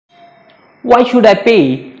Why should I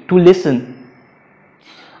pay to listen?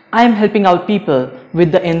 I am helping out people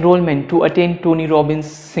with the enrollment to attend Tony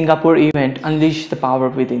Robbins' Singapore event Unleash the Power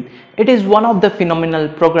Within. It is one of the phenomenal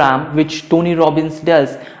program which Tony Robbins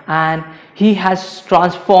does, and he has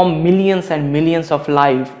transformed millions and millions of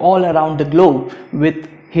lives all around the globe with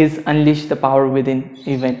his Unleash the Power Within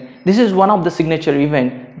event. This is one of the signature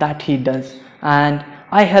event that he does, and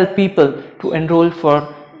I help people to enroll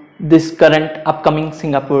for this current upcoming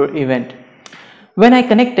Singapore event. When I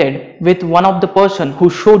connected with one of the person who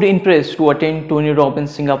showed interest to attend Tony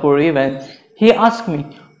Robbins Singapore event, he asked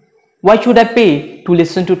me, why should I pay to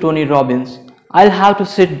listen to Tony Robbins? I'll have to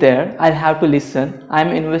sit there, I'll have to listen, I'm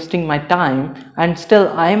investing my time and still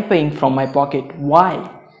I am paying from my pocket.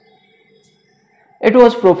 Why? It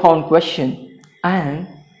was a profound question, and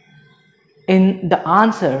in the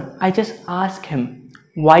answer I just asked him,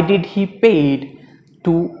 why did he paid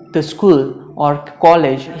to the school or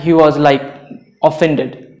college? He was like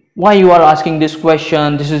offended. Why you are asking this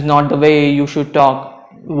question? This is not the way you should talk.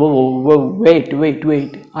 Whoa, wait.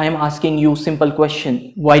 I am asking you simple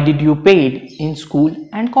question. Why did you paid in school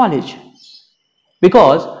and college?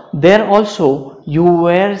 Because there also you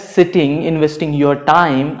were sitting, investing your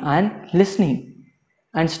time and listening,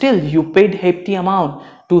 and still you paid hefty amount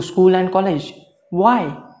to school and college.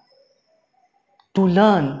 Why? To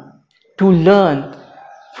learn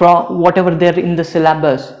from whatever there in the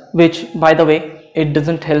syllabus, which by the way it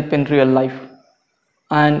doesn't help in real life,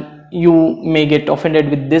 and you may get offended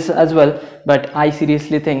with this as well, but I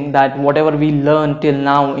seriously think that whatever we learn till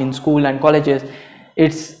now in school and colleges,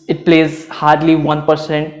 it plays hardly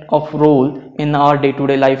 1% of role in our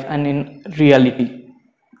day-to-day life and in reality.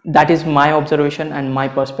 That is my observation and my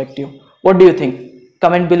perspective. What do you think?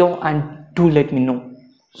 Comment below and do let me know.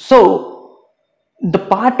 So the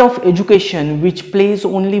part of education which plays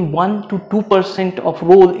only 1 to 2% of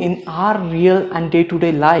role in our real and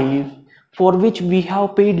day-to-day life, for which we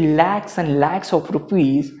have paid lakhs and lakhs of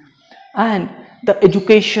rupees, and the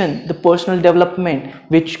education, the personal development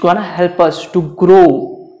which gonna help us to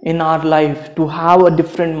grow in our life, to have a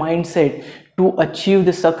different mindset, to achieve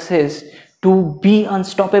the success, to be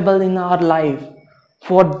unstoppable in our life,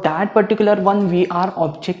 for that particular one we are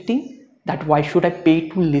objecting that why should I pay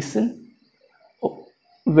to listen?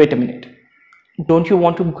 Wait a minute, don't you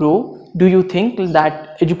want to grow? Do you think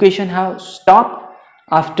that education has stopped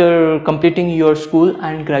after completing your school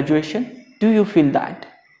and graduation? Do you feel that?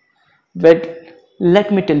 But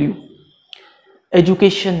let me tell you,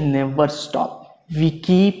 education never stops. We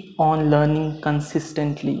keep on learning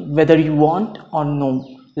consistently, whether you want or no.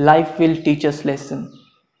 Life will teach us lesson,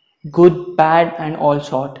 good, bad and all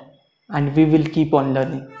sort, and we will keep on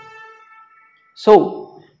learning.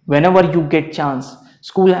 So whenever you get chance,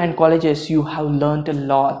 school and colleges, you have learned a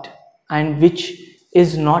lot, and which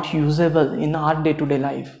is not usable in our day-to-day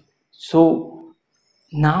life. So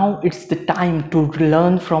now it's the time to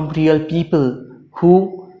learn from real people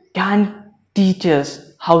who can teach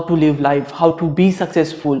us how to live life, how to be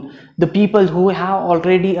successful. The people who have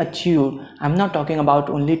already achieved. I'm not talking about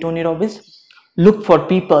only Tony Robbins. Look for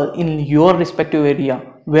people in your respective area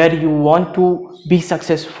where you want to be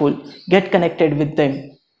successful. Get connected with them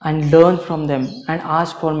and learn from them and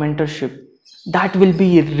ask for mentorship. That will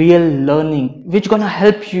be real learning which gonna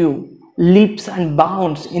help you leaps and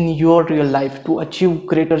bounds in your real life to achieve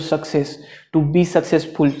greater success, to be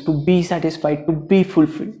successful, to be satisfied, to be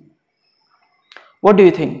fulfilled. What do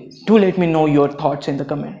you think? Do let me know your thoughts in the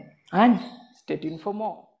comment and stay tuned for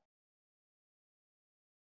more.